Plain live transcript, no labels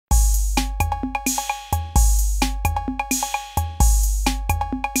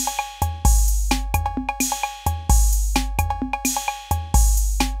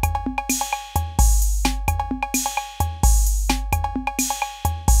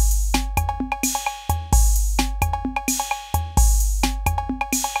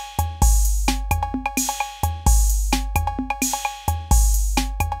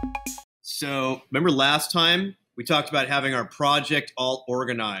So remember last time we talked about having our project all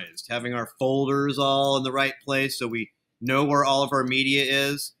organized, having our folders all in the right place so we know where all of our media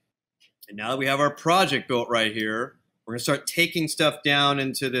is. And now that we have our project built right here, we're going to start taking stuff down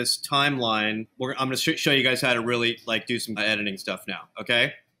into this timeline. I'm going to show you guys how to really do some editing stuff now,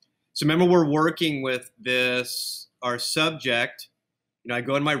 okay? So remember, we're working with this, our subject. I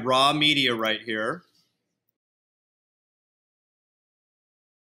go in my raw media right here.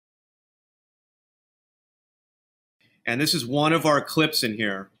 And this is one of our clips in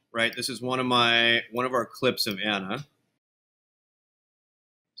here, right? This is one of our clips of Anna.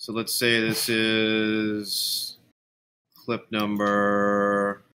 So let's say this is clip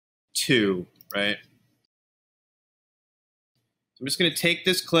number 2, right? I'm just going to take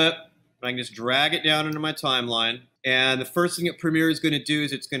this clip, and I can just drag it down into my timeline. And the first thing that Premiere is going to do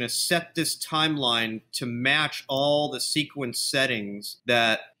is it's going to set this timeline to match all the sequence settings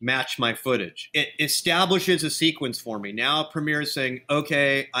that match my footage. It establishes a sequence for me. Now Premiere is saying,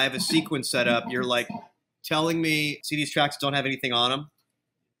 okay, I have a sequence set up. You're like telling me, see these tracks don't have anything on them?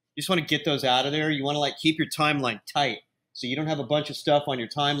 You just want to get those out of there. You want to keep your timeline tight so you don't have a bunch of stuff on your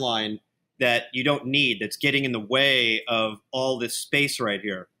timeline that you don't need, that's getting in the way of all this space right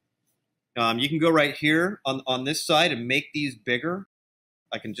here. You can go right here on this side and make these bigger.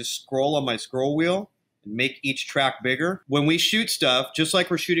 I can just scroll on my scroll wheel and make each track bigger. When we shoot stuff, just like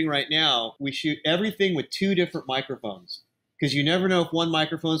we're shooting right now, we shoot everything with 2 different microphones, because you never know if one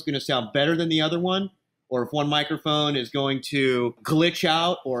microphone is going to sound better than the other one, or if one microphone is going to glitch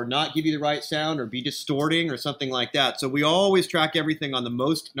out or not give you the right sound or be distorting or something like that. So we always track everything on the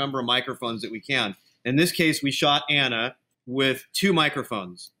most number of microphones that we can. In this case, we shot Anna with 2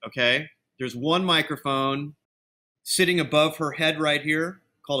 microphones, okay? There's one microphone sitting above her head right here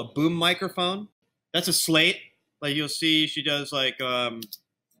called a boom microphone. That's a slate. You'll see she does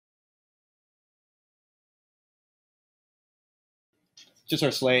just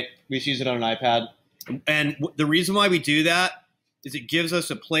our slate. We just use it on an iPad. And the reason why we do that is it gives us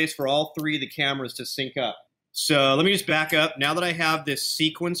a place for all 3 of the cameras to sync up. So let me just back up. Now that I have this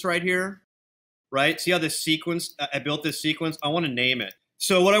sequence right here, right? See how this sequence, I built this sequence? I want to name it.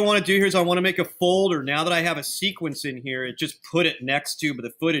 So what I want to do here is I want to make a folder. Now that I have a sequence in here, it just put it next to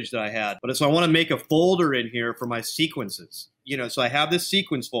the footage that I had. But so I want to make a folder in here for my sequences. So I have this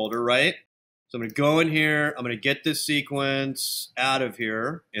sequence folder, right? So I'm going to go in here. I'm going to get this sequence out of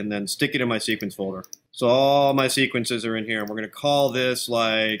here and then stick it in my sequence folder. So all my sequences are in here. And we're going to call this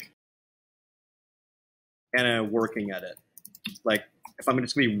Anna working edit. If I'm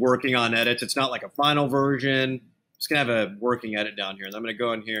just going to be working on edits, it's not like a final version. Just going to have a working edit down here. And I'm going to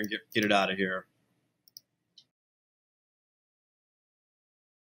go in here and get it out of here.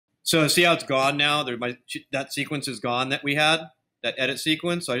 So see how it's gone now? That sequence is gone that we had, that edit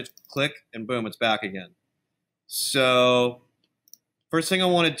sequence. So I just click and boom, it's back again. So first thing I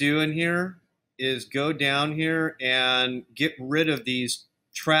want to do in here is go down here and get rid of these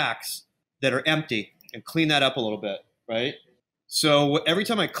tracks that are empty and clean that up a little bit, right? So every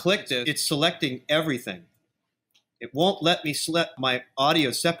time I click this, it's selecting everything. It won't let me select my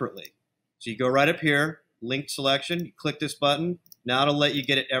audio separately. So you go right up here, linked selection, you click this button. Now it'll let you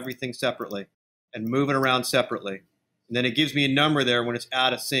get everything separately and move it around separately. And then it gives me a number there when it's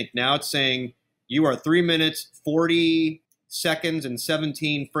out of sync. Now it's saying you are 3 minutes, 40 seconds, and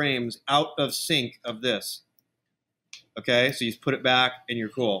 17 frames out of sync of this. Okay, so you just put it back and you're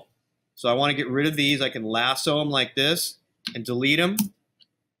cool. So I want to get rid of these. I can lasso them like this and delete them.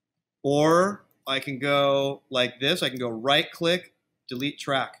 Or I can go like this. I can go right-click, delete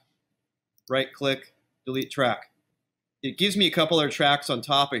track. Right-click, delete track. It gives me a couple other tracks on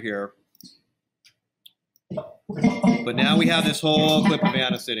top of here. But now we have this whole clip of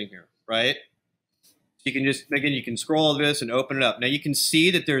Anna sitting here, right? You can just, again, you can scroll this and open it up. Now you can see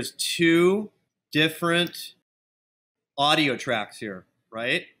that there's 2 different audio tracks here,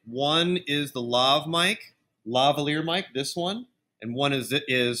 right? One is the lavalier mic, this one, and one is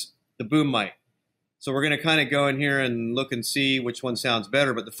the boom mic. So we're going to kind of go in here and look and see which one sounds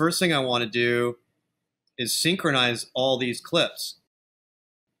better. But the first thing I want to do is synchronize all these clips.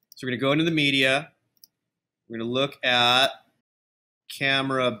 So we're going to go into the media. We're going to look at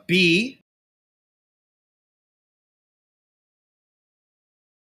camera B.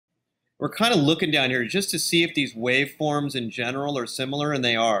 We're kind of looking down here just to see if these waveforms in general are similar, and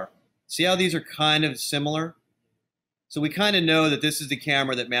they are. See how these are kind of similar? So we kind of know that this is the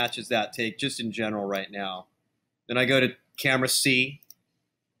camera that matches that take just in general right now. Then I go to camera C.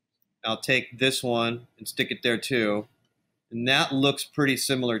 I'll take this one and stick it there too. And that looks pretty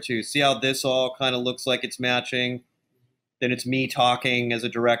similar too. See how this all kind of looks like it's matching? then it's me talking as a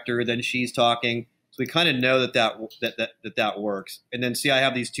director, then she's talking. So we kind of know that works. And then see, I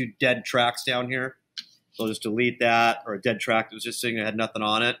have these 2 dead tracks down here. So I'll just delete that, or a dead track that was just sitting there, had nothing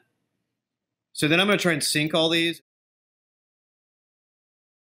on it. So then I'm going to try and sync all these.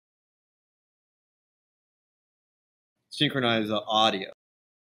 Synchronize the audio.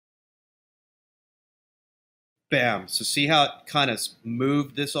 Bam. So see how it kind of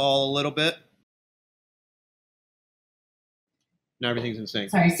moved this all a little bit? Now everything's in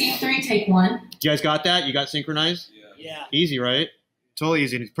sync. Sorry, scene 3, take 1. You guys got that? You got synchronized? Yeah. Easy, right? Totally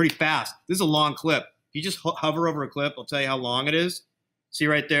easy. And it's pretty fast. This is a long clip. If you just hover over a clip, I'll tell you how long it is. See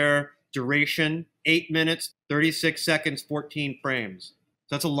right there, duration, 8 minutes, 36 seconds, 14 frames.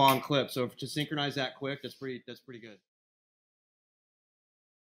 So that's a long clip. So to synchronize that quick, that's pretty good.